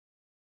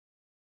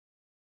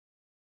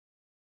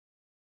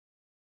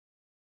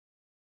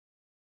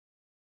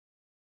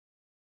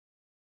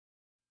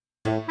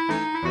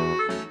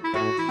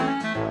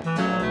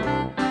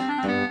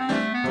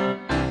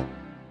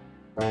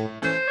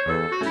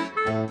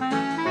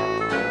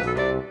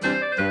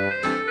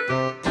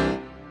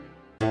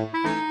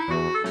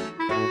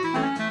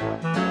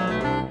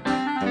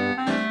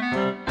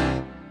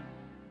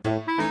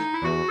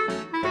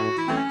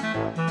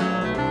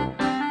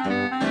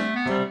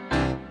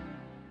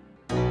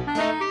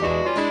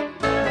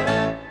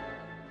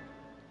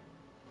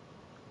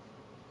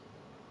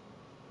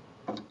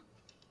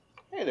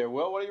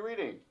Will. What are you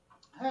reading?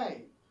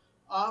 Hey,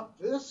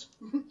 this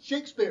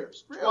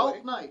Shakespeare's Really?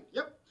 Twelfth Night.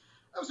 Yep.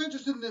 I was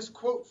interested in this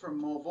quote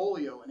from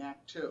Malvolio in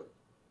Act 2.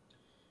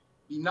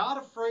 Be not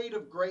afraid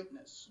of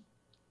greatness.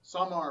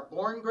 Some are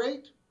born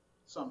great,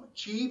 some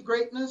achieve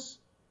greatness,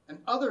 and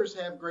others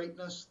have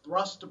greatness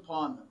thrust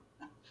upon them.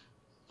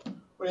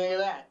 What do you think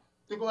of that?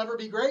 Think we'll ever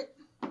be great?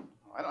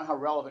 I don't know how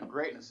relevant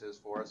greatness is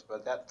for us,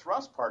 but that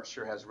thrust part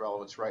sure has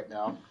relevance right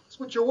now. That's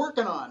what you're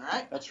working on,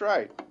 right? That's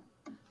right.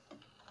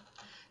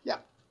 Yeah.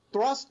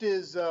 Thrust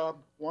is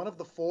one of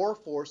the four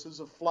forces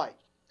of flight.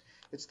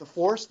 It's the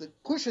force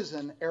that pushes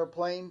an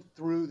airplane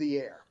through the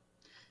air.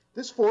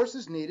 This force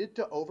is needed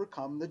to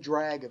overcome the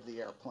drag of the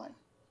airplane.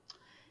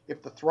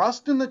 If the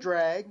thrust and the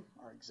drag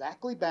are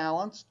exactly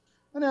balanced,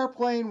 an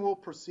airplane will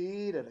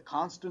proceed at a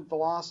constant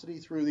velocity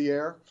through the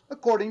air,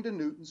 according to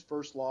Newton's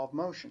first law of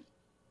motion.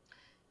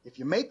 If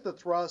you make the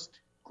thrust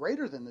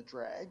greater than the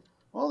drag,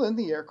 well, then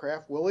the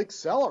aircraft will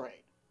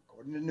accelerate,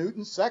 according to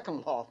Newton's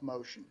second law of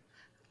motion.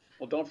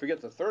 Well, don't forget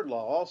the third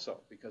law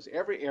also, because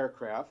every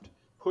aircraft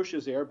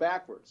pushes air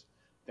backwards.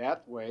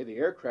 That way, the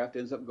aircraft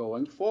ends up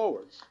going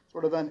forwards.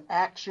 Sort of an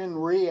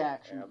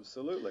action-reaction.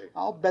 Absolutely.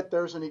 I'll bet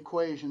there's an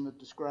equation that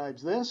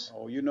describes this.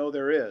 Oh, you know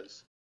there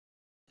is.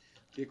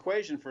 The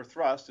equation for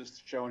thrust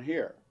is shown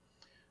here.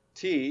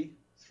 T,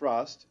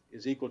 thrust,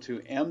 is equal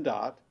to m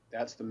dot,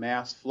 that's the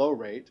mass flow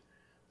rate,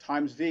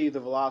 times v, the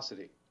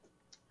velocity.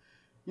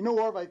 You know,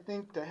 Orv, I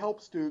think to help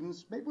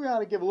students, maybe we ought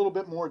to give a little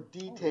bit more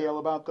detail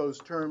about those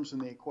terms in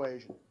the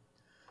equation.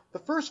 The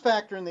first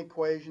factor in the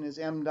equation is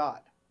m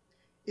dot.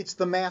 It's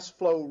the mass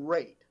flow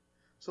rate.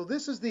 So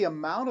this is the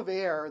amount of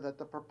air that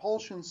the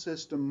propulsion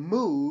system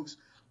moves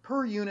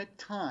per unit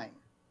time.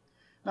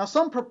 Now,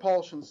 some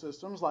propulsion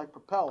systems, like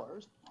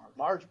propellers, or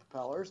large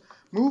propellers,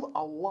 move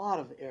a lot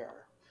of air.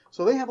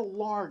 So they have a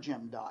large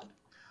m dot.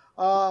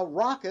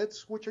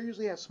 Rockets, which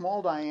usually have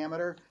small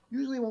diameter,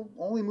 usually will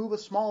only move a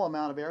small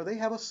amount of air. They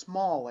have a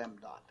small m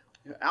dot.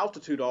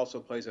 Altitude also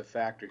plays a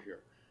factor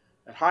here.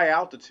 At high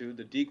altitude,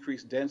 the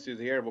decreased density of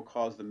the air will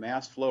cause the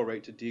mass flow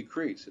rate to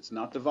decrease. It's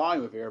not the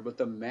volume of air, but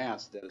the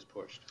mass that is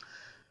pushed.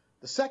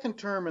 The second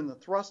term in the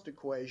thrust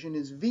equation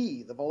is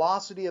v, the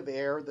velocity of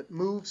air that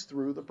moves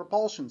through the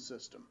propulsion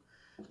system.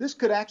 This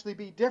could actually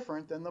be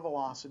different than the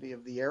velocity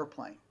of the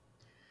airplane.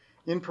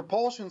 In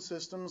propulsion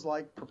systems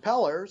like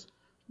propellers,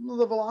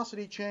 the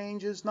velocity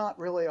change is not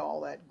really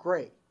all that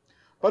great.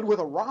 But with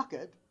a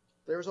rocket,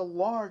 there's a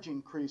large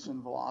increase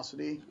in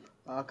velocity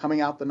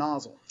coming out the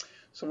nozzle.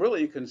 So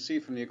really you can see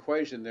from the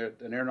equation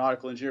that an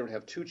aeronautical engineer would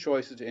have two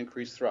choices to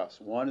increase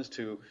thrust. One is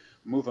to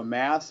move a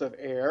mass of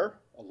air,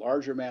 a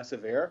larger mass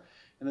of air,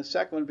 and the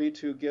second would be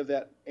to give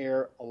that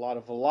air a lot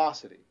of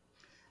velocity.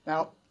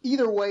 Now,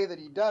 either way that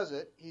he does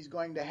it, he's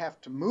going to have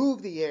to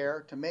move the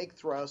air to make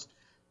thrust,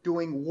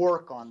 doing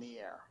work on the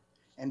air.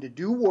 And to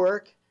do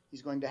work,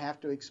 he's going to have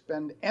to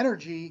expend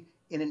energy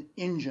in an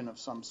engine of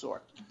some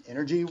sort.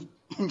 Energy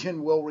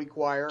engine will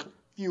require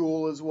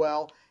fuel as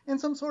well, and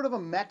some sort of a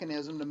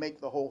mechanism to make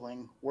the whole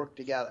thing work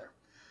together.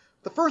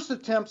 The first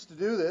attempts to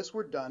do this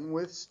were done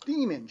with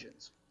steam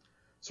engines.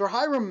 Sir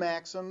Hiram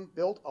Maxim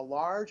built a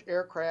large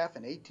aircraft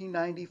in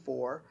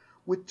 1894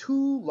 with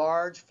two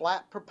large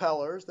flat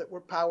propellers that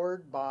were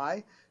powered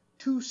by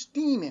two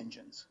steam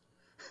engines.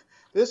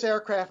 This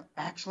aircraft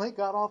actually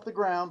got off the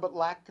ground but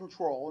lacked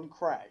control and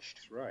crashed.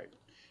 That's right.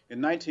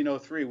 In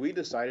 1903, we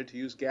decided to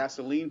use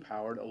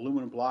gasoline-powered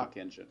aluminum block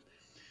engine.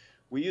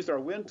 We used our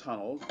wind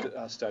tunnel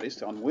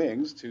studies on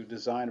wings to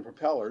design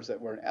propellers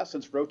that were in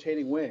essence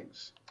rotating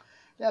wings.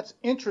 That's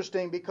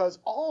interesting because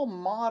all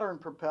modern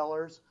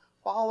propellers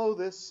follow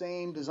this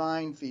same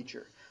design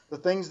feature. The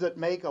things that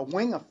make a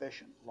wing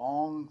efficient,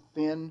 long,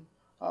 thin,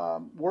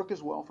 work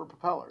as well for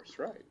propellers. That's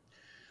right.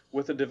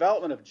 With the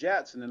development of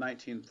jets in the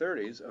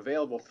 1930s,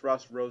 available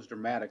thrust rose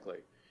dramatically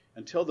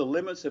until the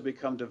limits have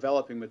become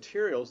developing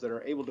materials that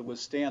are able to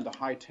withstand the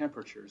high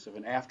temperatures of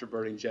an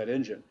afterburning jet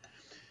engine.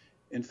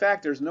 In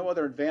fact, there's no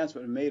other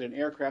advancement made in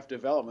aircraft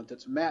development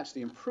that's matched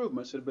the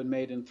improvements that have been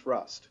made in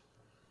thrust.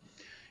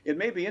 It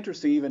may be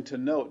interesting even to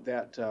note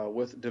that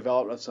with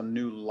development of some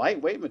new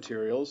lightweight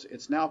materials,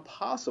 it's now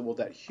possible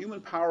that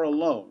human power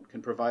alone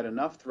can provide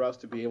enough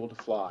thrust to be able to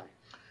fly.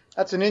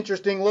 That's an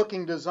interesting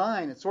looking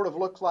design. It sort of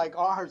looks like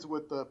ours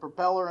with the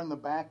propeller in the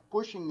back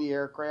pushing the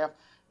aircraft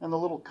and the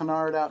little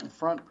canard out in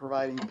front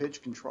providing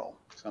pitch control.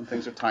 Some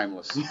things are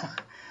timeless.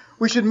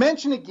 We should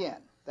mention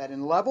again that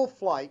in level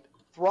flight,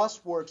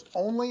 thrust works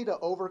only to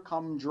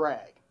overcome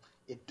drag.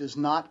 It does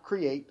not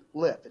create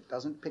lift. It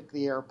doesn't pick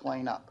the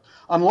airplane up,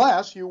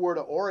 unless you were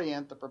to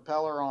orient the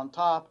propeller on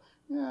top,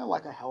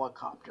 like a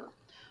helicopter.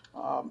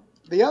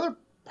 The other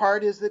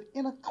part is that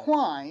in a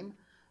climb,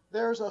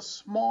 there's a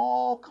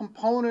small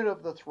component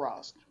of the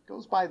thrust, it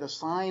goes by the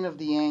sine of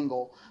the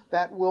angle,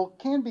 that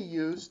can be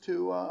used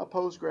to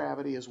oppose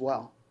gravity as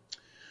well.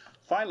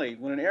 Finally,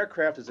 when an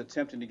aircraft is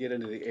attempting to get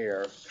into the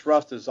air,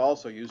 thrust is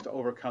also used to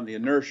overcome the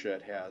inertia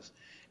it has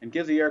and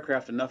give the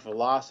aircraft enough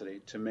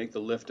velocity to make the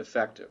lift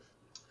effective.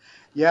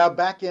 Yeah,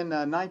 back in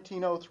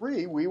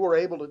 1903, we were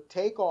able to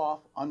take off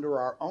under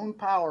our own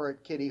power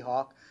at Kitty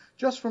Hawk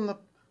just from the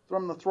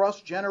from the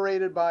thrust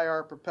generated by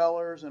our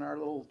propellers and our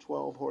little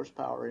 12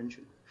 horsepower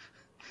engine.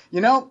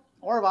 You know,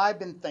 Orv, I've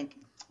been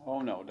thinking.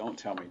 Oh, no, don't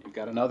tell me. You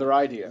got another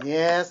idea.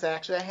 Yes,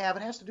 actually I have.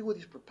 It has to do with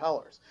these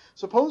propellers.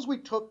 Suppose we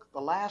took the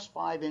last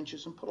 5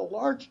 inches and put a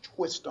large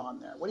twist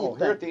on there. What do you think?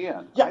 Here at the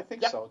end. Yeah, I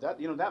think so.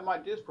 That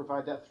might just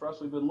provide that thrust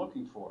we've been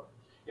looking for.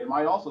 It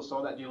might also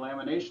solve that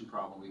delamination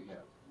problem we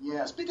have.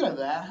 Yeah, speaking of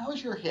that, how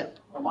is your hip?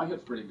 Well, my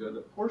hip's pretty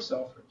good. Poor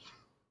Selfridge.